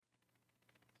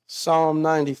Psalm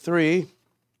 93,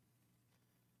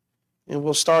 and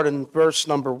we'll start in verse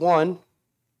number 1.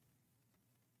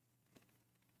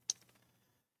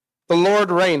 The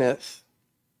Lord reigneth.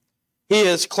 He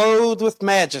is clothed with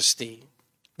majesty.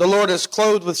 The Lord is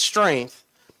clothed with strength,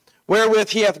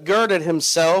 wherewith he hath girded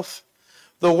himself.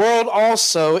 The world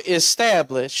also is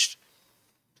established,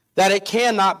 that it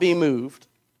cannot be moved.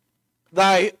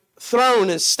 Thy throne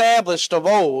is established of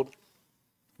old.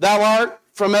 Thou art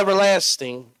from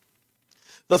everlasting.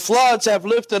 The floods have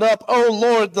lifted up, O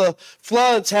Lord, the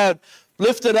floods have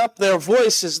lifted up their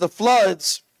voices. The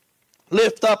floods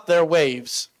lift up their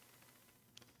waves.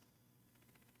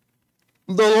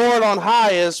 The Lord on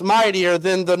high is mightier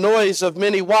than the noise of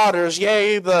many waters,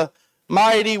 yea, the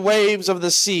mighty waves of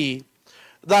the sea.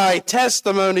 Thy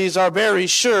testimonies are very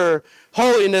sure.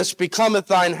 Holiness becometh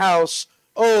thine house,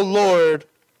 O Lord,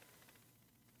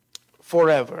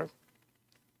 forever.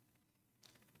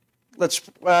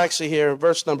 Here,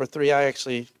 verse number 3, I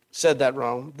actually said that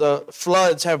wrong. The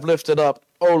floods have lifted up,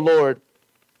 O Lord,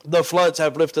 the floods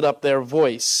have lifted up their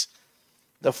voice.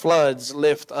 The floods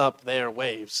lift up their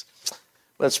waves.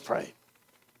 Let's pray.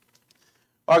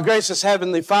 Our gracious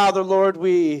Heavenly Father, Lord,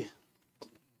 we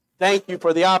thank you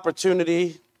for the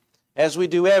opportunity, as we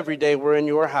do every day we're in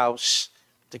your house,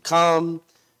 to come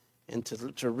and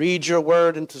to read your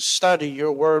word and to study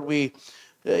your word.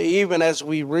 Even as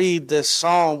we read this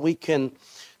psalm, we can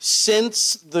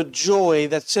sense the joy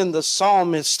that's in the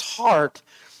psalmist's heart,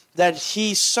 that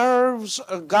he serves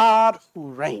a God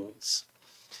who reigns,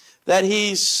 that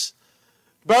he's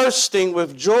bursting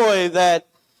with joy, that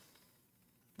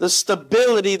the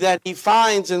stability that he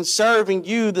finds in serving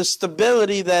you, the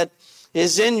stability that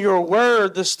is in your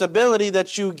word, the stability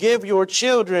that you give your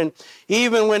children,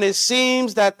 even when it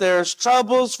seems that there's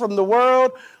troubles from the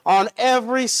world on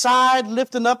every side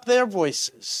lifting up their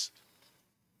voices.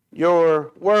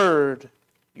 Your word,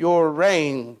 your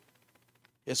reign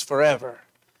is forever.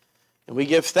 And we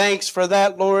give thanks for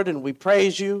that, Lord, and we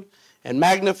praise you and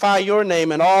magnify your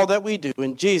name in all that we do.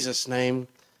 In Jesus' name,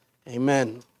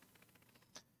 amen.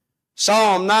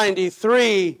 Psalm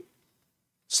 93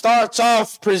 starts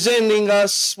off presenting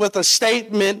us with a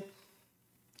statement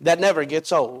that never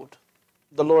gets old.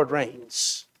 The Lord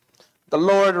reigns. The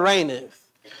Lord reigneth.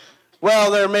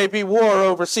 Well, there may be war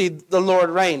overseas. The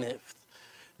Lord reigneth.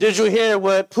 Did you hear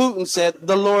what Putin said?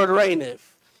 The Lord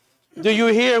reigneth. Do you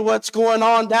hear what's going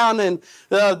on down in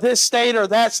this state or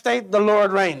that state? The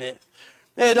Lord reigneth.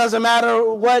 It doesn't matter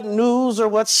what news or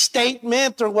what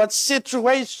statement or what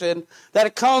situation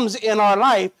that comes in our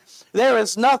life. There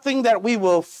is nothing that we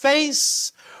will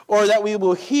face or that we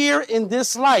will hear in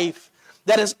this life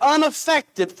that is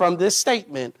unaffected from this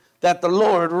statement that the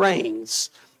Lord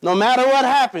reigns. No matter what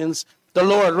happens, the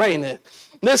Lord reigneth.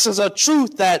 This is a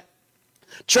truth that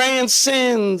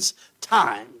transcends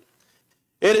time.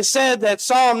 It is said that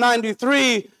Psalm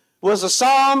 93 was a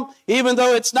psalm, even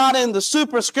though it's not in the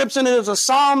superscription, it is a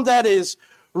psalm that is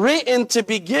written to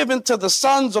be given to the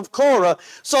sons of Korah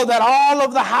so that all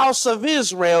of the house of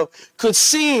Israel could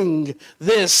sing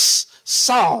this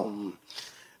psalm.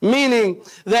 Meaning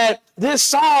that this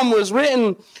psalm was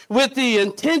written with the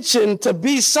intention to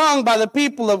be sung by the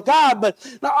people of God. But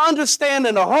now understand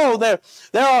in the whole, there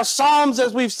are psalms,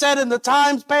 as we've said in the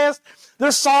times past,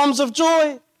 there's psalms of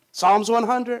joy, Psalms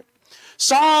 100,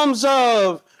 psalms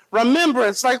of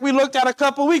remembrance, like we looked at a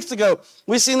couple weeks ago.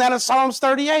 We've seen that in Psalms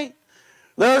 38.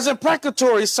 There's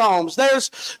imprecatory psalms.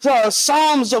 There's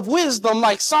psalms of wisdom,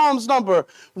 like Psalms number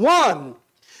 1.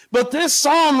 But this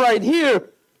psalm right here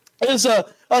is a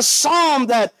psalm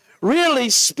that really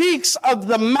speaks of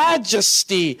the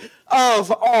majesty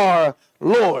of our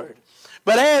Lord.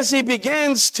 But as he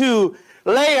begins to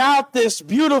lay out this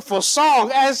beautiful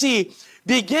song, as he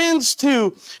begins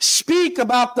to speak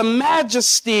about the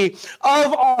majesty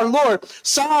of our Lord,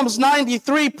 Psalms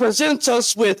 93 presents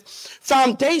us with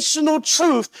foundational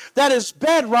truth that is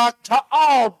bedrock to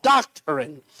all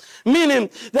doctrine. Meaning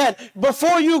that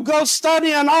before you go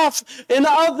studying off in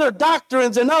other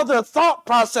doctrines and other thought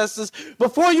processes,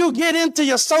 before you get into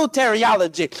your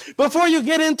soteriology, before you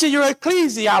get into your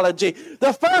ecclesiology,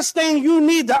 the first thing you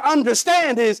need to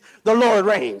understand is the Lord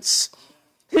reigns.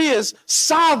 He is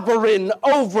sovereign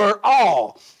over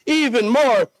all. Even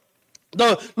more,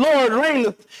 the Lord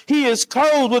reigneth. He is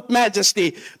clothed with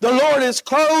majesty. The Lord is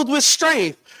clothed with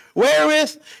strength,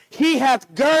 wherewith he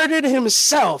hath girded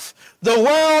himself. The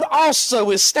world also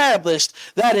established,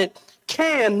 that it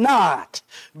cannot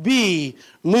be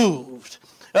moved.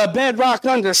 A bedrock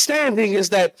understanding is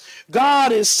that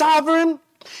God is sovereign.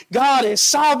 God is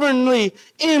sovereignly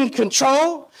in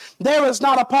control. There is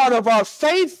not a part of our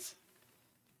faith,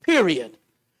 period,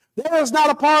 There is not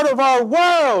a part of our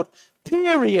world,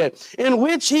 period, in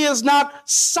which he is not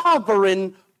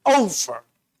sovereign over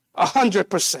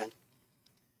 100%,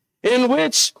 in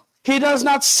which he does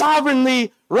not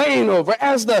sovereignly reign over.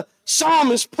 As the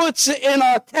psalmist puts it in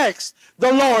our text,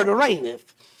 the Lord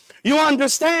reigneth. You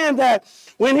understand that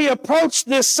when he approached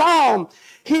this psalm,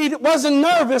 he wasn't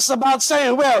nervous about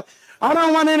saying, well, I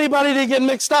don't want anybody to get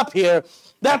mixed up here,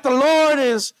 that the Lord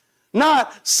is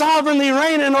not sovereignly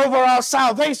reigning over our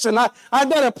salvation. I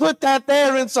better put that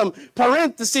there in some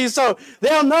parentheses so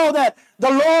they'll know that the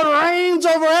Lord reigns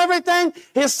over everything.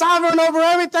 He's sovereign over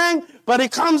everything, but he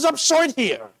comes up short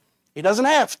here. He doesn't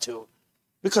have to,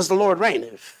 because the Lord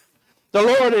reigneth. The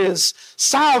Lord is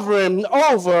sovereign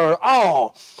over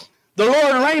all. The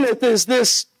Lord reigneth is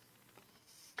this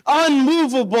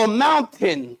unmovable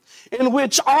mountain in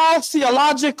which all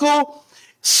theological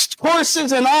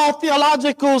courses and all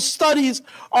theological studies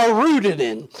are rooted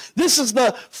in. This is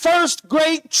the first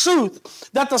great truth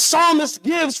that the psalmist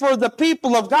gives for the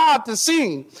people of God to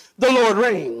sing. The Lord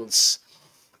reigns.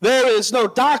 There is no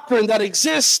doctrine that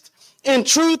exists in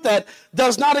truth that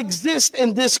does not exist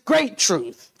in this great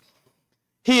truth.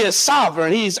 He is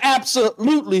sovereign. He's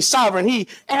absolutely sovereign. He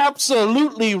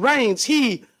absolutely reigns.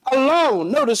 He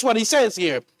alone. Notice what he says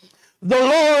here. The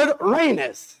Lord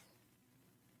reigneth.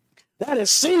 That is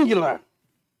singular.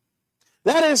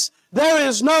 There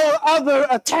is no other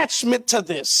attachment to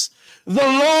this. The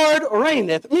Lord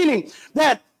reigneth, meaning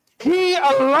that he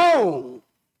alone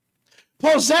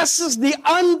possesses the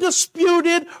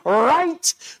undisputed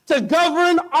right to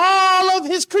govern all of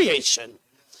his creation.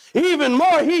 Even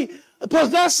more, he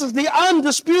possesses the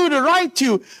undisputed right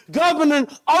to govern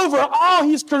over all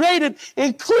he's created,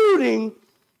 including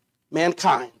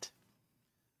mankind.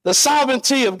 The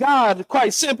sovereignty of God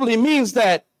quite simply means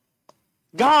that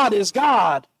God is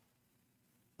God,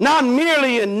 not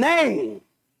merely in name,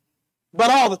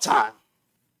 but all the time.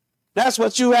 That's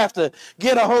what you have to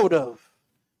get a hold of.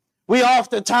 We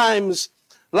oftentimes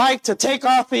like to take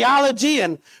our theology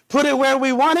and put it where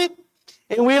we want it.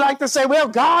 And we like to say, well,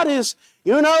 God is,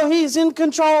 he's in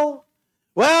control.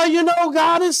 Well,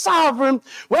 God is sovereign.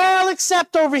 Well,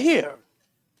 except over here.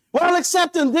 Well,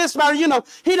 except in this matter,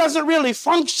 he doesn't really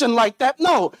function like that.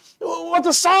 No, what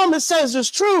the psalmist says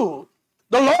is true.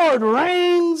 The Lord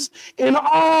reigns in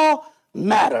all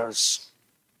matters.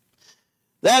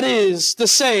 That is to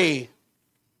say,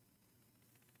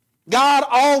 God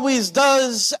always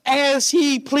does as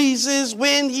he pleases,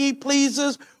 when he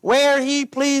pleases, where he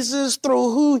pleases,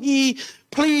 through who he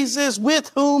pleases,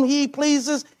 with whom he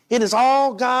pleases. It is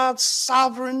all God's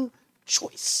sovereign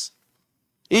choice.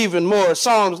 Even more,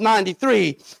 Psalms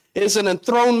 93 is an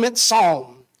enthronement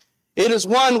psalm. It is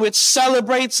one which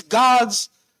celebrates God's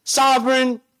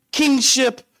sovereign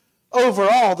kingship over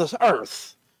all the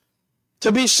earth.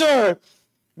 To be sure,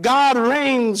 God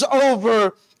reigns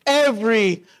over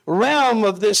every realm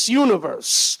of this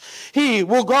universe. He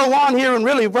will go on here in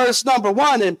really verse number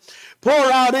 1 and pour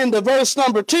out into verse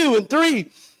number 2 and 3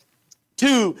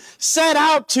 to set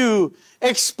out to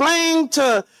explain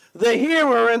to the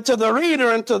hearer and to the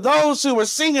reader and to those who were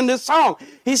singing this song.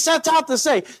 He sets out to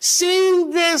say,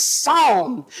 sing this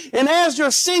psalm. And as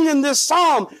you're singing this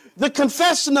psalm, the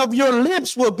confession of your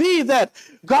lips will be that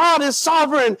God is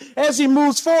sovereign as he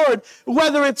moves forward,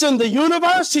 whether it's in the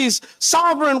universe, he's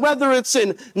sovereign, whether it's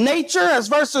in nature, as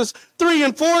verses 3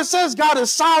 and 4 says, God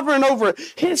is sovereign over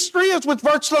history, as which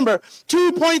verse number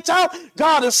 2 points out.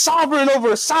 God is sovereign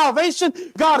over salvation.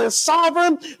 God is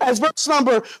sovereign, as verse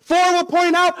number 4 will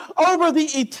point out, over the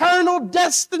eternal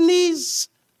destinies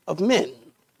of men.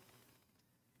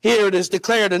 Here it is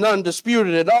declared and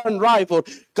undisputed and unrivaled.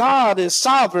 God is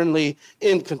sovereignly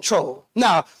in control.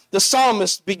 Now, the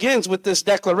psalmist begins with this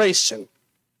declaration,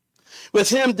 with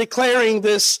him declaring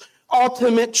this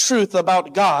ultimate truth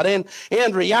about God. And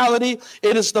in reality,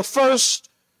 it is the first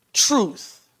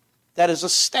truth that is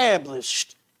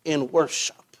established in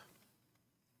worship.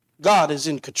 God is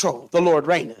in control. The Lord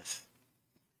reigneth.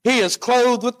 He is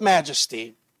clothed with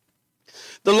majesty.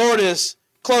 The Lord is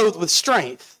clothed with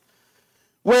strength,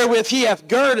 wherewith he hath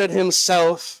girded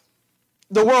himself.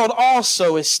 The world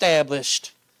also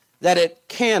established that it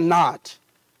cannot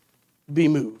be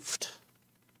moved.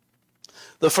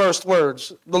 The first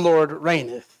words, the Lord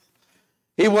reigneth.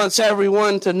 He wants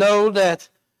everyone to know that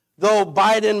though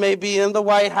Biden may be in the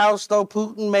White House, though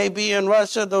Putin may be in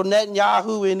Russia, though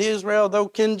Netanyahu in Israel, though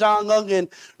Kim Jong-un in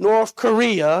North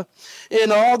Korea,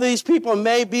 and all these people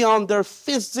may be on their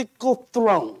physical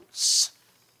thrones,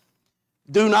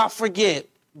 do not forget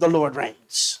the Lord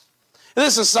reigns.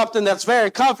 This is something that's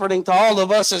very comforting to all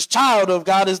of us as children of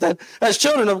God, is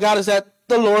that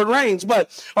the Lord reigns.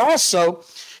 But also,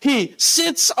 He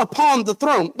sits upon the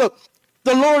throne. Look,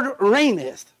 the Lord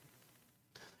reigneth.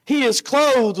 He is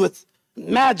clothed with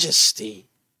majesty.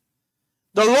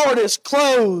 The Lord is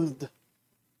clothed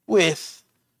with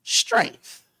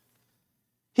strength.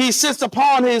 He sits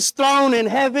upon his throne in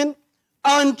heaven,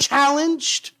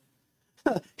 unchallenged.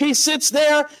 He sits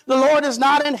there. The Lord is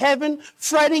not in heaven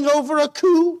fretting over a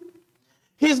coup.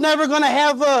 He's never going to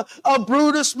have a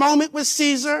Brutus moment with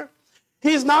Caesar.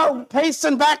 He's not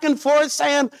pacing back and forth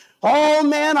saying, oh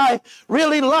man, I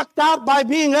really lucked out by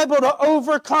being able to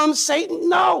overcome Satan.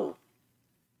 No.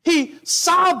 He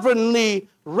sovereignly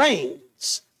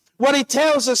reigns. What he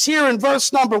tells us here in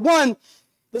verse number 1,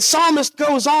 the psalmist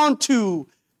goes on to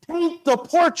paint the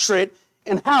portrait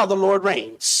in how the Lord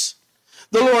reigns.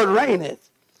 The Lord reigneth.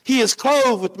 He is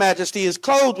clothed with majesty, he is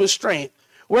clothed with strength,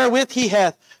 wherewith he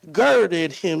hath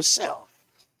girded himself.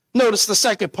 Notice the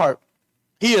second part.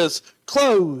 He is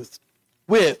clothed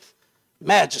with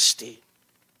majesty.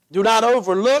 Do not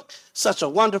overlook such a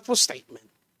wonderful statement.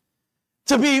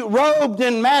 To be robed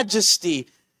in majesty,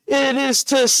 it is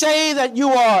to say that you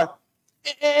are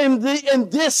in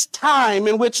this time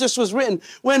in which this was written,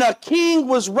 when a king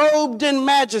was robed in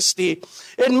majesty,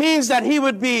 it means that he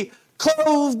would be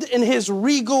clothed in his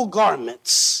regal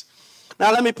garments.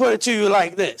 Now, let me put it to you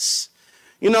like this.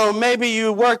 You know, maybe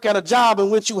you work at a job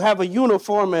in which you have a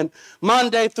uniform, and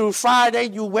Monday through Friday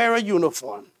you wear a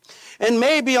uniform. And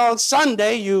maybe on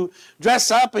Sunday you dress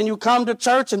up and you come to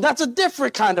church, and that's a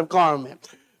different kind of garment.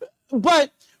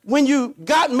 But when you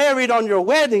got married on your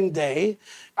wedding day,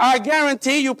 I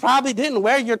guarantee you probably didn't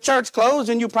wear your church clothes,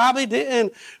 and you probably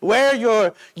didn't wear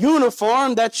your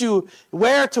uniform that you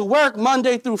wear to work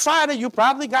Monday through Friday. You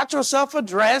probably got yourself a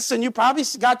dress, and you probably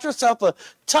got yourself a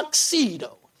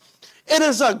tuxedo. It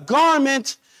is a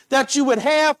garment that you would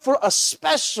have for a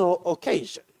special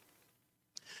occasion.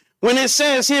 When it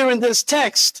says here in this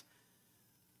text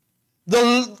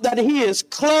that he is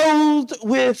clothed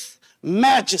with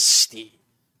majesty,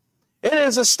 it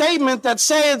is a statement that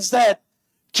says that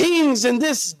kings in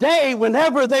this day,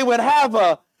 whenever they would have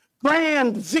a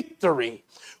grand victory,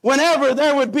 whenever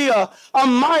there would be a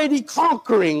mighty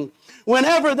conquering,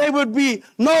 whenever they would be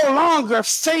no longer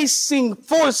facing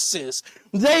forces,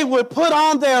 they would put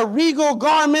on their regal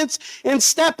garments and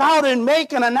step out and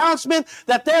make an announcement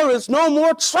that there is no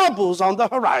more troubles on the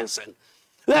horizon,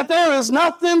 that there is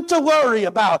nothing to worry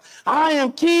about. I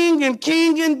am king and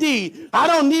king indeed. I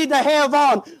don't need to have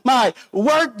on my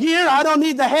work gear. I don't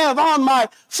need to have on my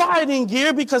fighting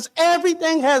gear, because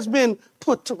everything has been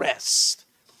put to rest.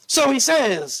 So he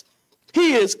says,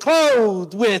 he is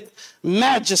clothed with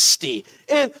majesty.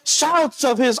 It shouts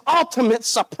of his ultimate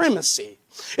supremacy.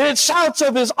 It shouts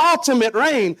of his ultimate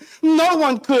reign. No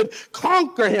one could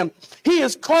conquer him. He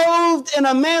is clothed in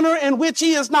a manner in which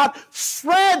he is not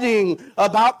fretting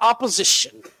about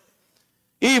opposition.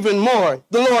 Even more,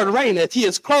 the Lord reigneth. He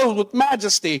is clothed with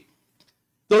majesty.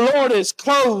 The Lord is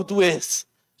clothed with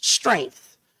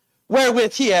strength,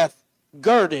 wherewith he hath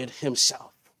girded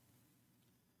himself.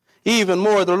 Even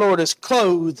more, the Lord is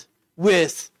clothed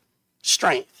with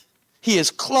strength. He is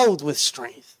clothed with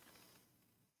strength.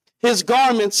 His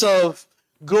garments of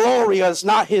glory is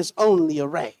not his only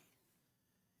array.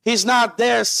 He's not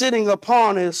there sitting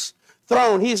upon his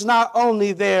throne. He's not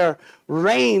only there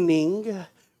reigning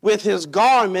with his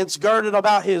garments girded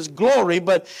about his glory,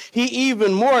 but he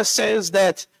even more says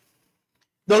that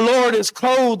the Lord is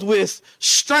clothed with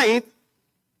strength,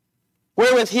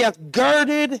 wherewith he hath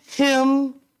girded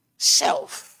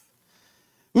himself.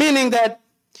 Meaning that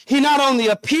he not only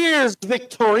appears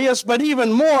victorious, but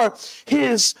even more,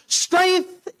 his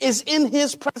strength is in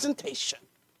his presentation.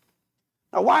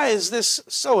 Now, why is this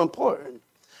so important?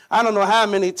 I don't know how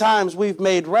many times we've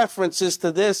made references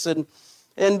to this, and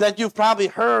that you've probably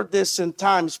heard this in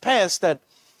times past, that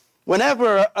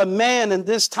whenever a man in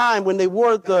this time, when they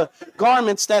wore the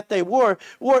garments that they wore,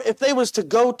 if they was to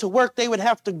go to work, they would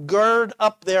have to gird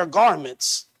up their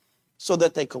garments so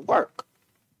that they could work.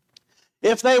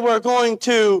 If they were going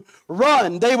to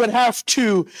run, they would have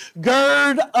to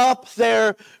gird up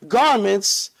their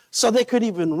garments so they could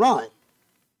even run.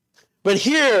 But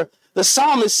here, the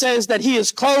psalmist says that he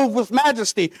is clothed with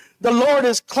majesty. The Lord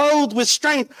is clothed with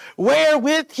strength,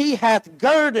 wherewith he hath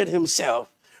girded himself.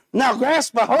 Now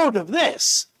grasp a hold of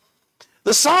this.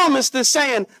 The psalmist is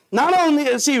saying, not only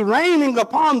is he reigning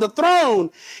upon the throne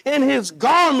in his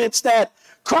garments that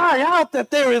cry out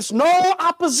that there is no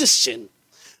opposition,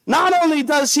 Not only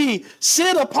does he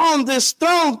sit upon this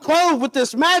throne clothed with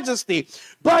this majesty,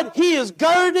 but he is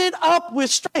girded up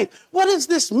with strength. What does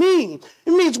this mean?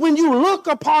 It means when you look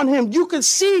upon him, you can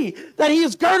see that he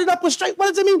is girded up with strength. What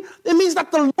does it mean? It means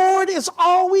that the Lord is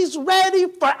always ready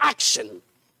for action.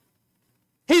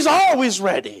 He's always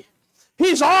ready.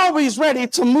 He's always ready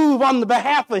to move on the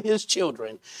behalf of his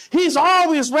children. He's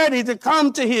always ready to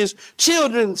come to his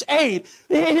children's aid.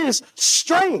 His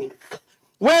strength,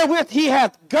 wherewith he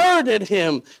hath girded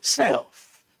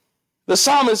himself. The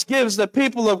psalmist gives the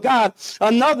people of God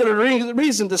another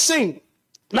reason to sing.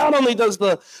 Not only does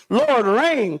the Lord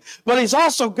reign, but he's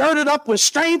also girded up with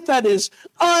strength that is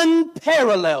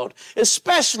unparalleled,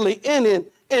 especially in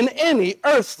any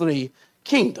earthly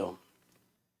kingdom.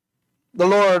 The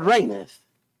Lord reigneth.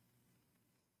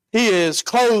 He is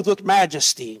clothed with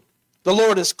majesty. The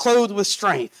Lord is clothed with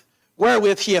strength,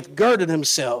 wherewith he hath girded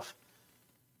himself.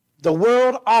 The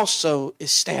world also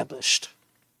established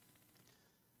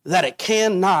that it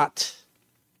cannot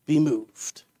be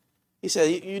moved. He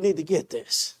said, you need to get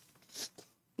this.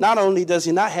 Not only does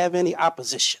he not have any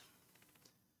opposition,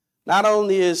 not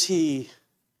only is he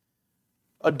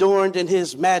adorned in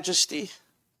his majesty,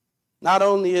 not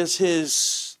only is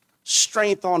his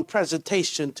strength on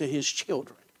presentation to his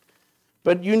children,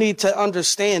 but you need to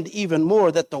understand even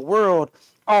more that the world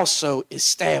also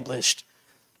established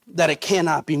that it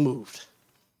cannot be moved.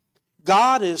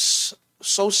 God is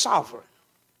so sovereign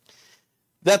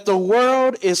that the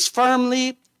world is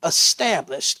firmly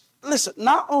established. Listen,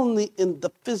 not only in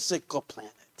the physical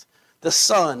planet, the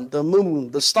sun, the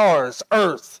moon, the stars,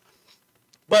 earth,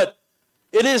 but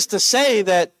it is to say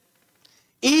that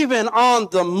even on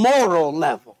the moral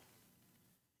level,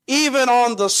 even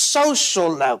on the social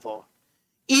level,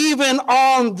 even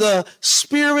on the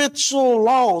spiritual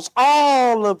laws,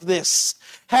 all of this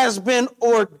has been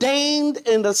ordained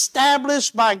and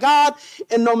established by God.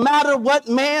 And no matter what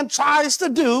man tries to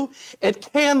do, it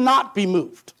cannot be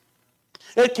moved.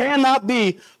 It cannot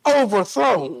be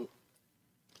overthrown.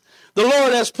 The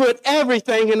Lord has put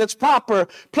everything in its proper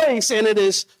place, and it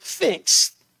is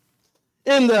fixed.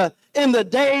 In the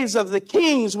days of the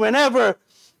kings, whenever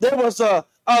there was a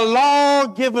law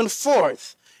given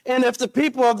forth, and if the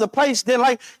people of the place didn't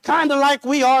like, kind of like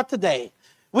we are today,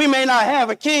 we may not have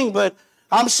a king, but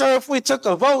I'm sure if we took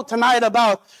a vote tonight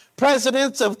about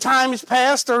presidents of times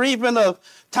past or even of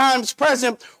times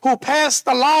present who passed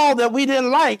the law that we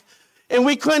didn't like and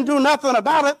we couldn't do nothing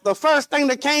about it, the first thing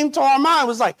that came to our mind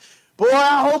was like, boy,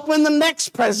 I hope when the next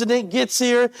president gets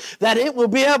here that it will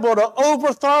be able to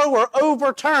overthrow or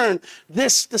overturn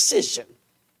this decision.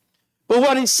 But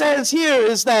what he says here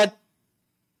is that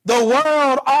the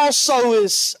world also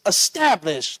is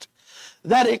established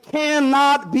that it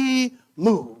cannot be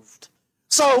moved.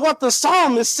 So what the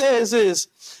psalmist says is,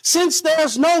 since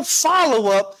there's no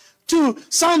follow-up to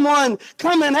someone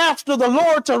coming after the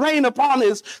Lord to reign upon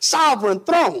his sovereign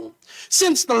throne,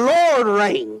 since the Lord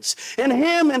reigns and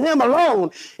him alone,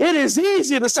 it is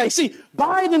easy to say, see,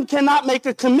 Biden cannot make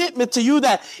a commitment to you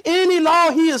that any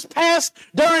law he has passed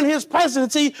during his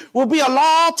presidency will be a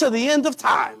law to the end of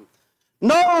time.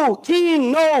 No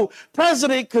king, no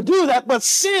president could do that. But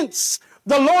since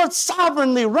the Lord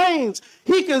sovereignly reigns,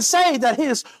 he can say that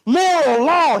his moral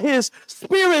law, his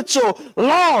spiritual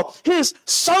law, his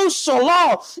social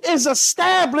law is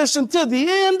established until the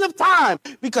end of time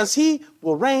because he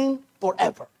will reign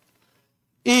forever.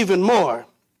 Even more,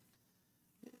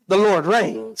 the Lord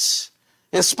reigns.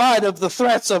 In spite of the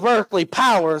threats of earthly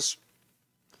powers,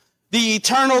 the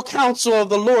eternal counsel of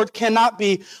the Lord cannot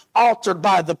be altered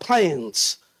by the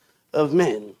plans of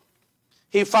men.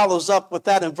 He follows up with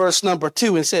that in verse number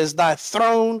 2 and says, thy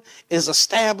throne is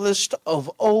established of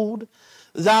old.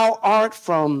 Thou art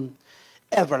from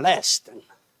everlasting.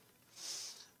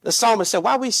 The psalmist said,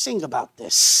 why we sing about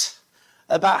this,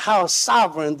 about how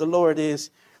sovereign the Lord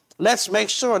is, let's make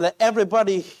sure that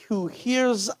everybody who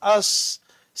hears us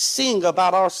sing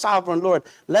about our sovereign Lord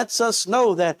lets us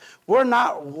know that we're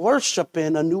not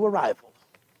worshiping a new arrival.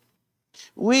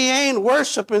 We ain't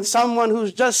worshiping someone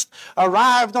who's just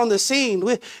arrived on the scene.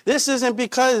 This isn't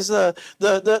because on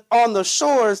the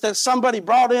shores that somebody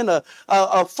brought in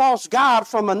a false god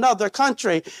from another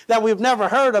country that we've never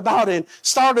heard about and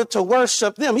started to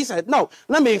worship them. He said, no,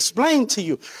 let me explain to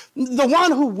you. The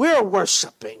one who we're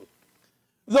worshiping,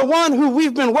 the one who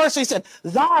we've been worshiping, he said,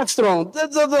 thy throne,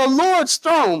 the Lord's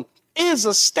throne is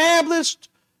established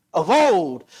of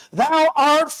old. Thou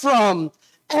art from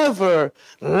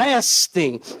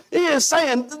everlasting. He is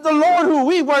saying the Lord who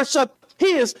we worship,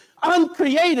 he is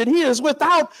uncreated. He is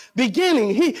without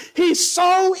beginning. He's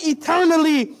so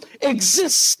eternally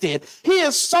existed. He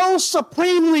is so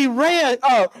supremely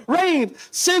reigned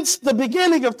since the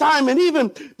beginning of time and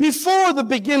even before the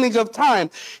beginning of time.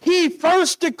 He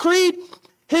first decreed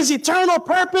his eternal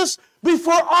purpose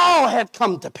before all had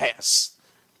come to pass.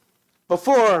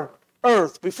 Before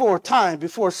earth, before time,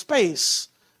 before space,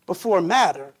 before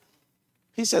matter.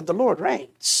 He said, the Lord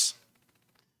reigns.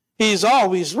 He's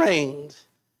always reigned.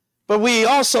 But we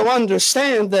also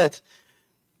understand that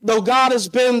though God has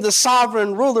been the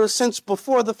sovereign ruler since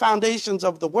before the foundations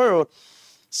of the world,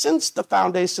 since the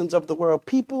foundations of the world,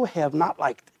 people have not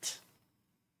liked it.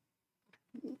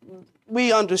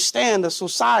 We understand the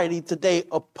society today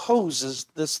opposes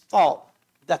this thought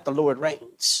that the Lord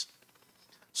reigns.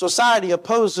 Society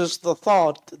opposes the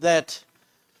thought that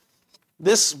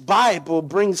this Bible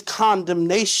brings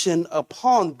condemnation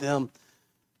upon them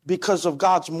because of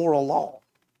God's moral law.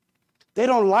 They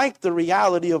don't like the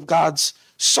reality of God's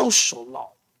social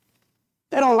law.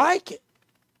 They don't like it.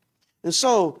 And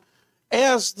so,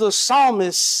 as the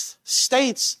psalmist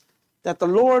states that the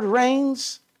Lord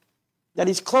reigns, that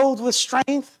he's clothed with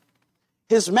strength,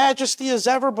 his majesty is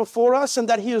ever before us, and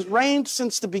that he has reigned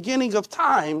since the beginning of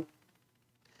time,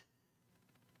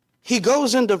 he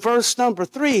goes into verse number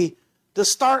 3 to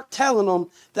start telling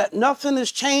them that nothing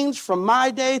has changed from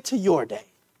my day to your day.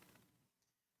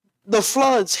 The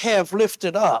floods have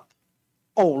lifted up,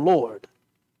 O Lord.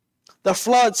 The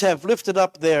floods have lifted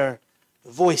up their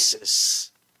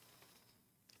voices.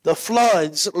 The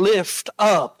floods lift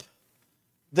up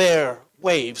their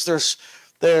waves.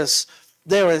 There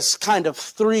is kind of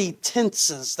 3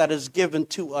 tenses that is given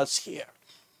to us here.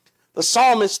 The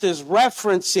psalmist is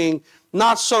referencing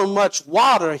not so much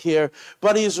water here,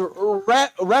 but he's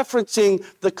referencing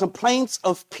the complaints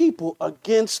of people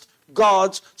against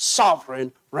God's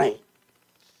sovereign reign.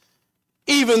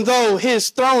 Even though his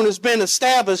throne has been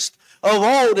established of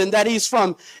old and that he's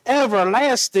from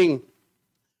everlasting,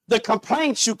 the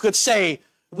complaints, you could say,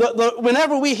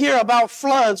 whenever we hear about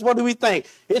floods, what do we think?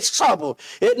 It's trouble.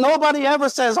 Nobody ever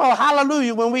says, oh,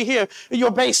 hallelujah, when we hear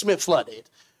your basement flooded,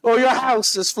 or your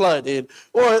house is flooded,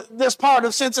 or this part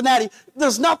of Cincinnati.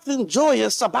 There's nothing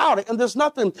joyous about it, and there's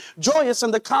nothing joyous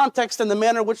in the context and the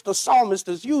manner in which the psalmist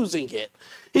is using it.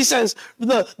 He says,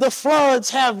 the floods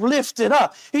have lifted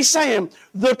up. He's saying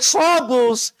the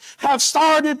troubles have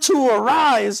started to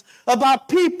arise about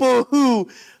people who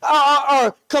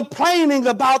are complaining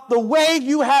about the way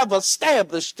you have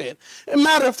established it. As a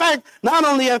matter of fact, not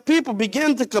only have people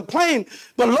begun to complain,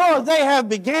 but Lord, they have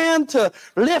began to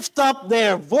lift up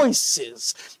their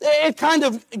voices. It kind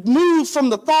of moves from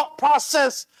the thought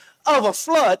process of a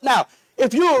flood. Now,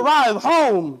 if you arrive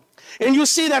home and you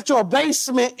see that your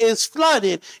basement is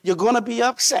flooded, you're going to be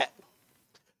upset.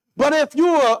 But if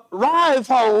you arrive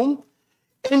home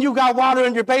and you got water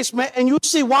in your basement and you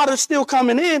see water still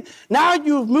coming in, now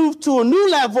you've moved to a new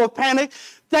level of panic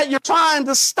that you're trying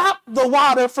to stop the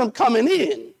water from coming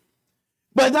in.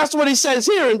 But that's what he says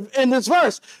here in this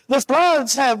verse. The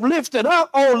floods have lifted up,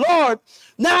 oh Lord.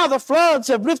 Now the floods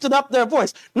have lifted up their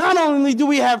voice. Not only do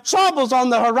we have troubles on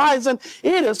the horizon,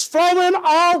 it is flowing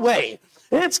our way.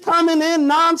 It's coming in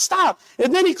nonstop.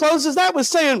 And then he closes that with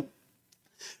saying,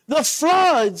 the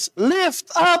floods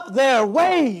lift up their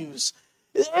waves.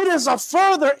 It is a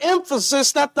further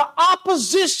emphasis that the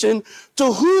opposition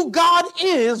to who God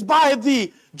is by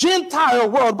the Gentile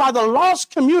world, by the lost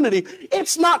community,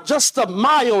 it's not just a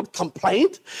mild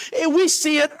complaint. We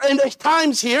see it in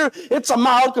times here, it's a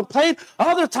mild complaint.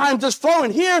 Other times it's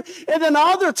flowing here. And then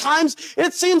other times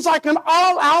it seems like an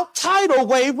all-out tidal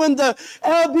wave when the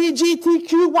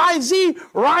LGBTQYZ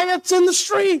riots in the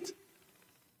street.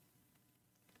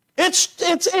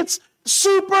 It's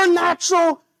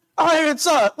supernatural.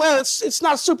 It's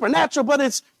not supernatural, but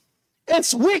it's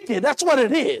wicked. That's what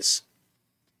it is.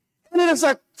 And it is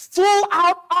a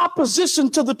full-out opposition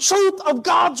to the truth of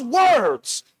God's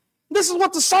words. This is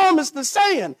what the psalmist is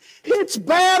saying. It's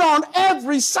bad on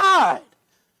every side.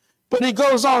 But he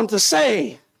goes on to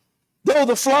say, though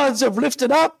the floods have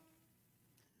lifted up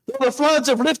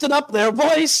their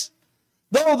voice,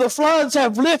 though the floods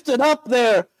have lifted up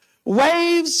their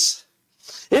waves,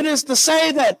 it is to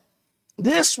say that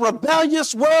this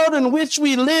rebellious world in which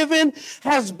we live in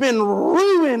has been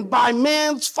ruined by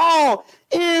man's fall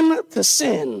into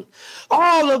sin.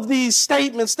 All of these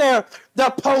statements, they're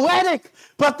poetic,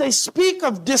 but they speak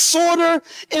of disorder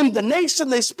in the nation.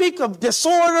 They speak of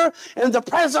disorder in the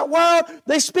present world.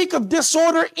 They speak of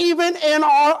disorder even in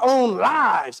our own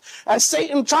lives, as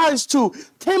Satan tries to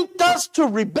tempt us to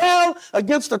rebel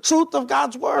against the truth of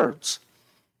God's words.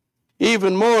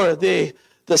 Even more, the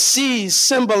The seas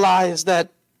symbolize that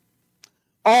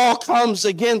all comes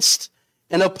against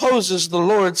and opposes the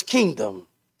Lord's kingdom.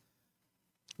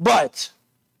 But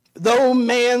though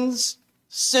man's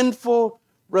sinful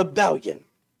rebellion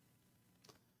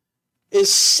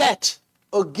is set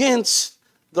against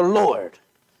the Lord,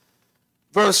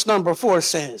 verse number 4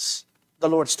 says, the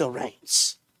Lord still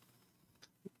reigns.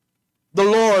 The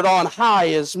Lord on high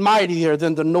is mightier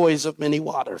than the noise of many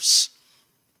waters,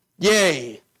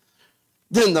 yea,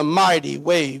 than the mighty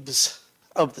waves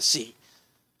of the sea.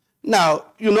 Now,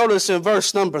 you notice in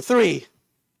verse number 3,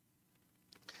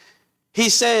 he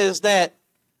says that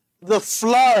the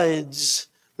floods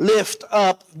lift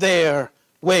up their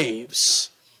waves.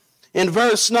 In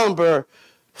verse number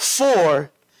 4,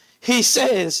 he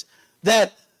says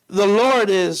that the Lord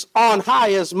is on high,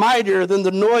 is mightier than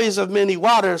the noise of many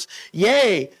waters,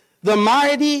 yea, the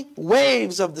mighty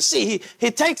waves of the sea.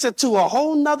 He takes it to a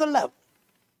whole nother level.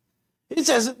 He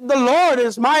says the Lord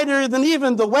is mightier than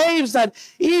even the waves that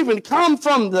even come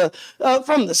from the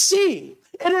sea.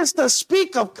 It is to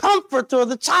speak of comfort to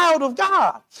the child of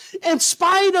God. In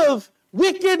spite of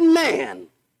wicked man,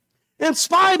 in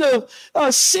spite of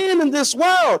sin in this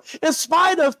world, in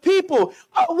spite of people,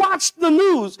 watch the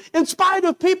news, in spite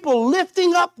of people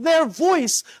lifting up their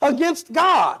voice against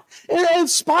God, in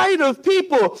spite of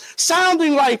people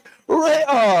sounding like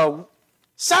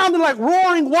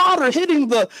roaring water hitting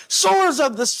the shores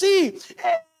of the sea,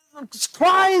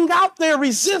 crying out their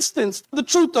resistance to the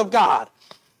truth of God.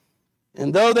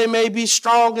 And though they may be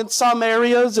strong in some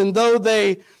areas, and though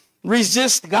they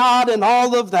resist God and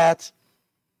all of that,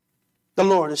 the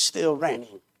Lord is still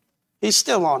reigning. He's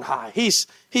still on high. He's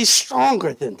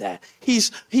stronger than that.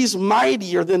 He's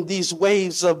mightier than these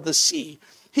waves of the sea.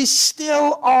 He's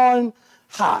still on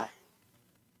high.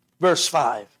 Verse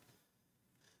 5.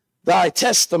 Thy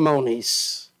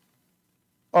testimonies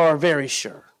are very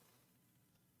sure.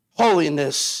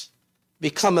 Holiness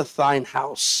becometh thine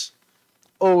house,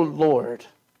 O Lord,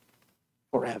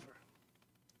 forever.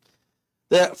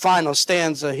 That final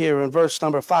stanza here in verse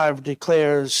number 5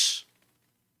 declares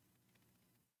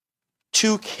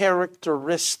two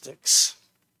characteristics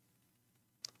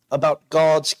about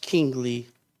God's kingly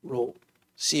rule.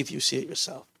 See if you see it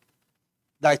yourself.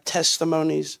 Thy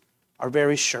testimonies are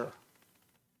very sure.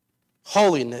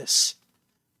 Holiness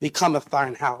becometh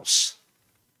thine house,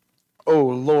 O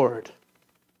Lord,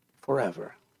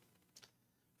 forever.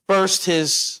 First,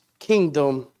 his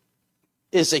kingdom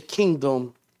is a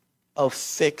kingdom of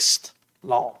fixed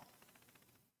law.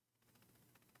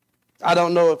 I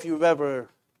don't know if you've ever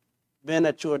been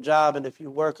at your job, and if you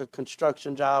work a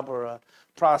construction job or a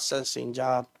processing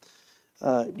job,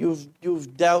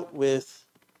 you've dealt with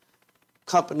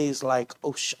companies like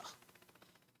OSHA,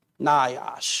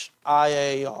 NIOSH,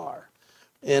 IAR,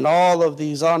 and all of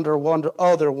these other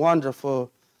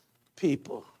wonderful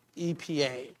people,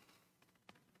 EPA,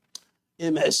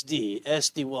 MSD,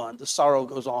 SD1, the sorrow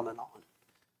goes on and on.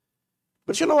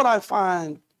 But you know what I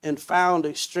find and found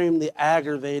extremely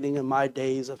aggravating in my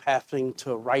days of having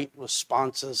to write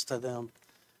responses to them?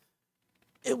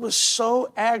 It was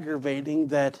so aggravating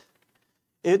that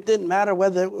it didn't matter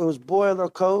whether it was boiler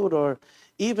code or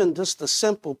even just the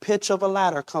simple pitch of a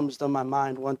ladder comes to my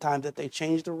mind one time that they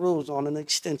changed the rules on an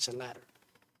extension ladder.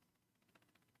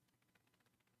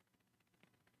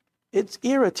 It's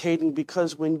irritating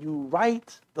because when you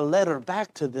write the letter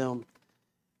back to them,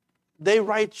 they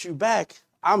write you back,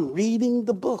 I'm reading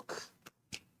the book.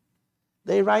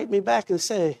 They write me back and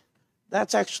say,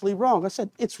 that's actually wrong. I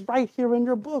said, it's right here in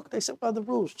your book. They said, well, the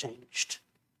rules changed.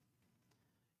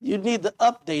 You need the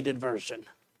updated version.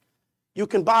 You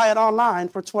can buy it online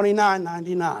for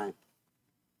 $29.99.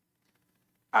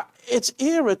 It's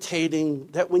irritating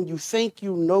that when you think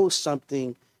you know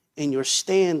something and you're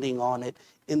standing on it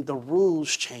and the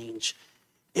rules change,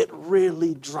 it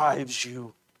really drives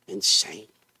you insane.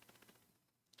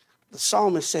 The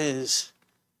psalmist says,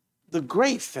 the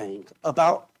great thing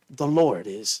about the Lord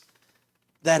is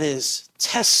that his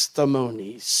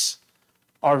testimonies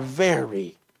are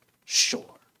very sure.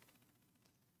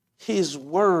 His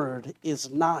word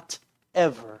is not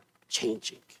ever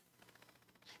changing.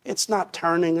 It's not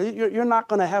turning. You're not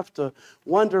going to have to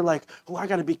wonder like, oh, I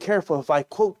got to be careful if I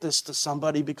quote this to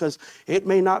somebody because it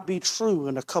may not be true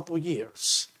in a couple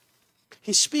years.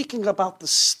 He's speaking about the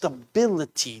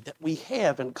stability that we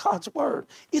have in God's word.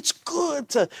 It's good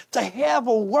to have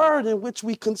a word in which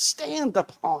we can stand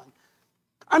upon.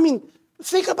 I mean,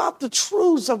 think about the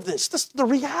truths of this, the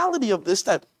reality of this,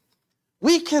 that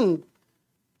we can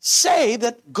say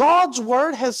that God's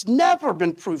word has never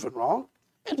been proven wrong.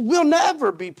 It will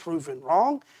never be proven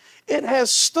wrong. It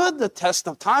has stood the test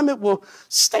of time. It will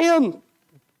stand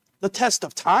the test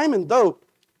of time. And though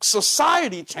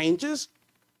society changes,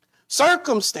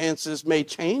 circumstances may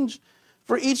change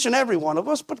for each and every one of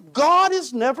us, but God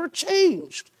is never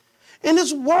changed. And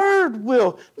his word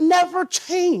will never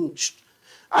change.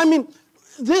 I mean,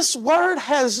 this word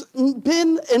has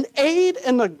been an aid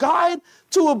and a guide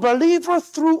to a believer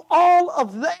through all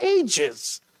of the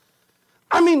ages.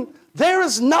 I mean, there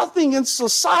is nothing in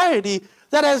society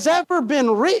that has ever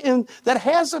been written that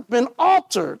hasn't been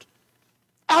altered.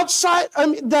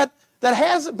 That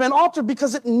hasn't been altered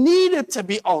because it needed to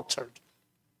be altered.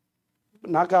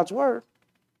 But not God's word.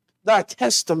 Thy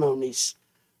testimonies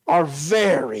are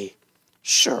very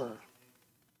sure.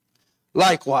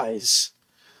 Likewise,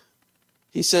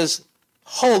 he says,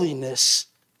 holiness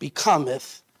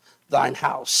becometh thine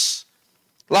house.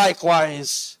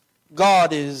 Likewise,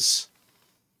 God is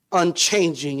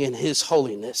unchanging in his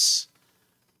holiness.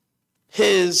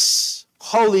 His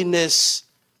holiness,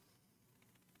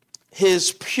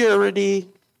 his purity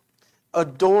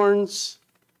adorns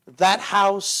that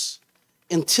house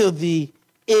until the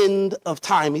end of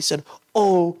time. He said,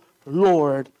 O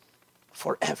Lord,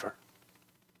 forever.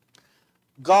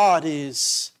 God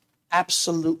is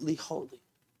absolutely holy.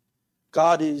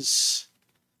 God is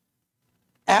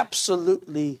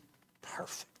absolutely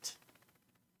perfect.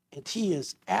 And he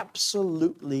is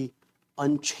absolutely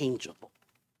unchangeable.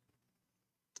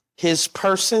 His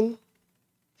person,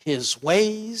 his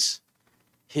ways,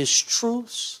 his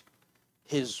truths,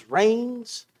 his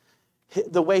reigns,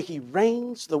 the way he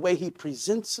reigns, the way he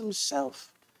presents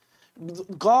himself.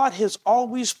 God has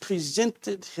always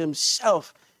presented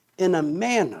himself in a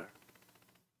manner,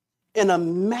 in a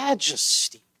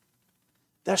majesty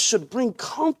that should bring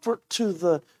comfort to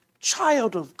the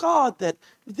child of God, that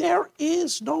there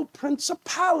is no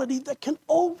principality that can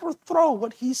overthrow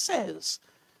what he says.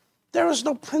 There is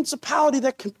no principality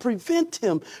that can prevent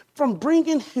him from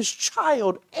bringing his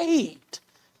child aid.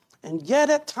 And yet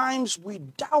at times we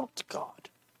doubt God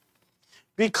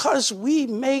because we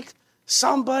make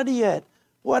somebody at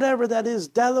whatever that is,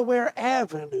 Delaware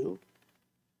Avenue,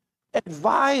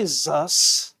 advise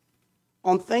us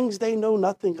on things they know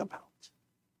nothing about.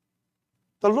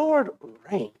 The Lord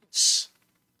reigns.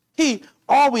 He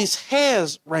always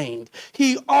has reigned.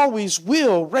 He always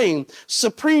will reign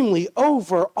supremely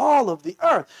over all of the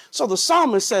earth. So the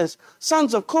psalmist says,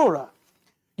 sons of Korah,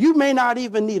 you may not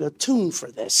even need a tune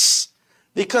for this,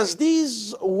 because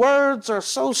these words are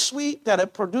so sweet that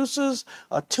it produces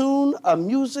a tune, a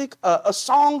music, a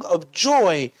song of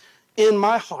joy in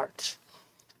my heart.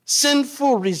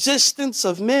 Sinful resistance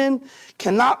of men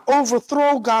cannot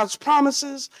overthrow God's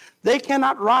promises. They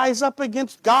cannot rise up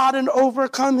against God and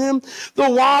overcome him. The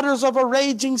waters of a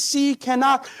raging sea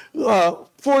cannot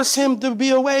force him to be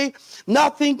away.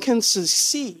 Nothing can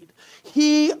succeed.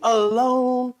 He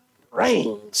alone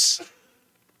reigns.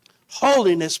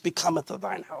 Holiness becometh of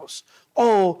thine house,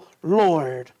 O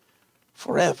Lord,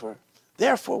 forever.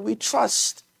 Therefore we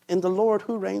trust in the Lord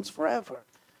who reigns forever.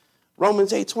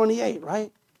 Romans 8:28,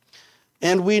 right?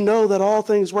 And we know that all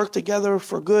things work together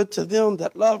for good to them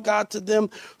that love God, to them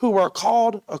who are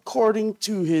called according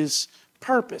to his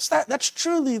purpose. That's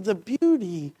truly the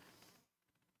beauty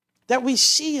that we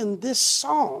see in this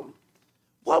psalm.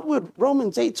 What would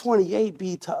Romans 8:28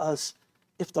 be to us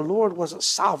if the Lord wasn't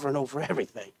sovereign over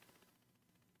everything?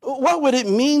 What would it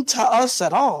mean to us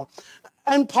at all?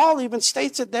 And Paul even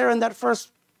states it there in that first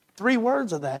three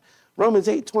words of that. Romans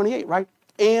 8:28, right?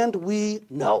 And we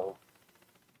know.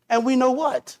 And we know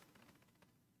what?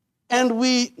 And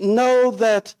we know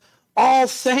that all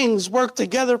things work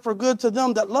together for good to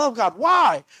them that love God.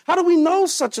 Why? How do we know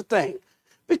such a thing?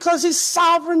 Because he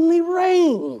sovereignly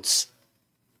reigns.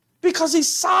 Because he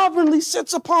sovereignly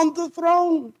sits upon the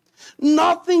throne.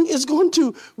 Nothing is going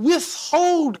to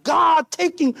withhold God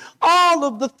taking all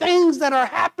of the things that are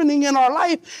happening in our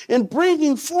life and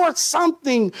bringing forth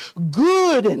something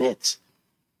good in it.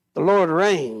 The Lord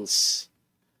reigns.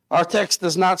 Our text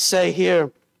does not say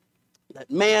here that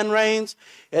man reigns.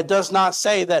 It does not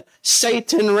say that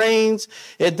Satan reigns.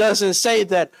 It doesn't say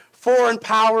that foreign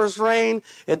powers reign.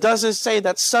 It doesn't say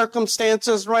that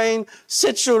circumstances reign,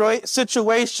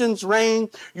 situations reign,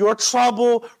 your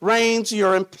trouble reigns,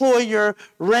 your employer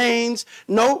reigns.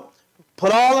 Nope.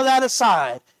 Put all of that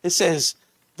aside. It says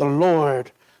the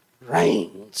Lord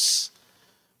reigns.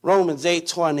 Romans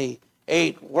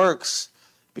 8:28 works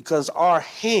because our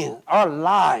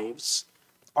lives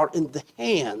are in the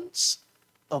hands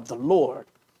of the Lord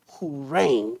who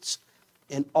reigns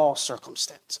in all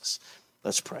circumstances.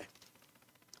 Let's pray.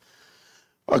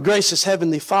 Our gracious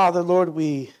Heavenly Father, Lord,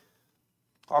 we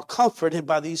are comforted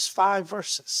by these 5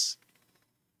 verses.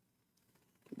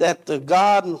 that the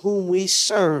God in whom we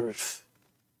serve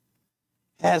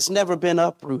has never been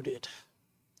uprooted.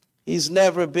 He's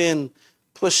never been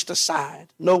pushed aside.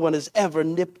 No one has ever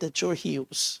nipped at your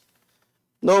heels.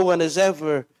 No one has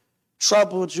ever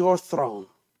troubled your throne.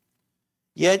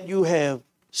 Yet you have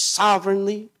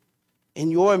sovereignly,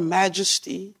 in your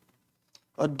majesty,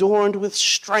 adorned with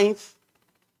strength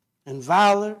and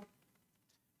valor,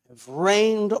 have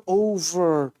reigned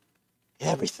over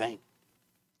everything.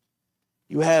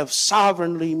 You have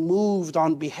sovereignly moved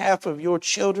on behalf of your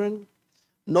children.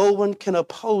 No one can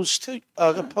oppose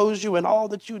you in all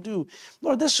that you do.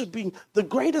 Lord, this would be the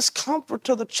greatest comfort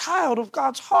to the child of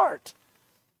God's heart.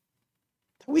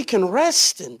 That we can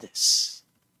rest in this.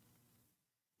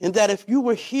 And that if you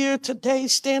were here today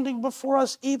standing before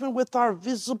us, even with our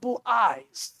visible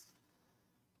eyes,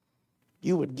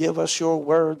 you would give us your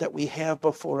word that we have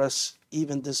before us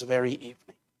even this very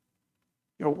evening.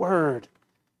 Your word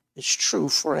is true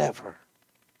forever.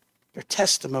 Your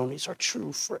testimonies are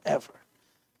true forever.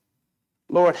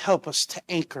 Lord, help us to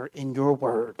anchor in your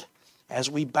word as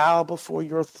we bow before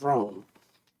your throne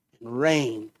and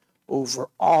reign over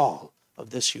all of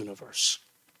this universe.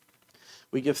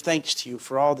 We give thanks to you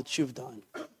for all that you've done.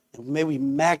 And may we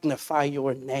magnify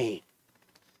your name.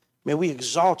 May we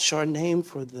exalt your name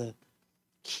for the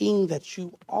King that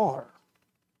you are,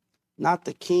 not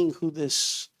the King who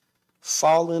this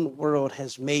fallen world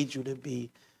has made you to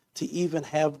be, to even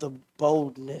have the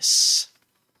boldness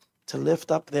to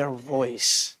lift up their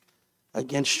voice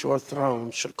against your throne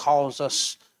should cause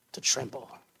us to tremble.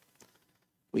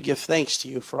 We give thanks to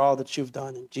you for all that you've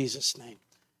done in Jesus' name.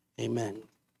 Amen.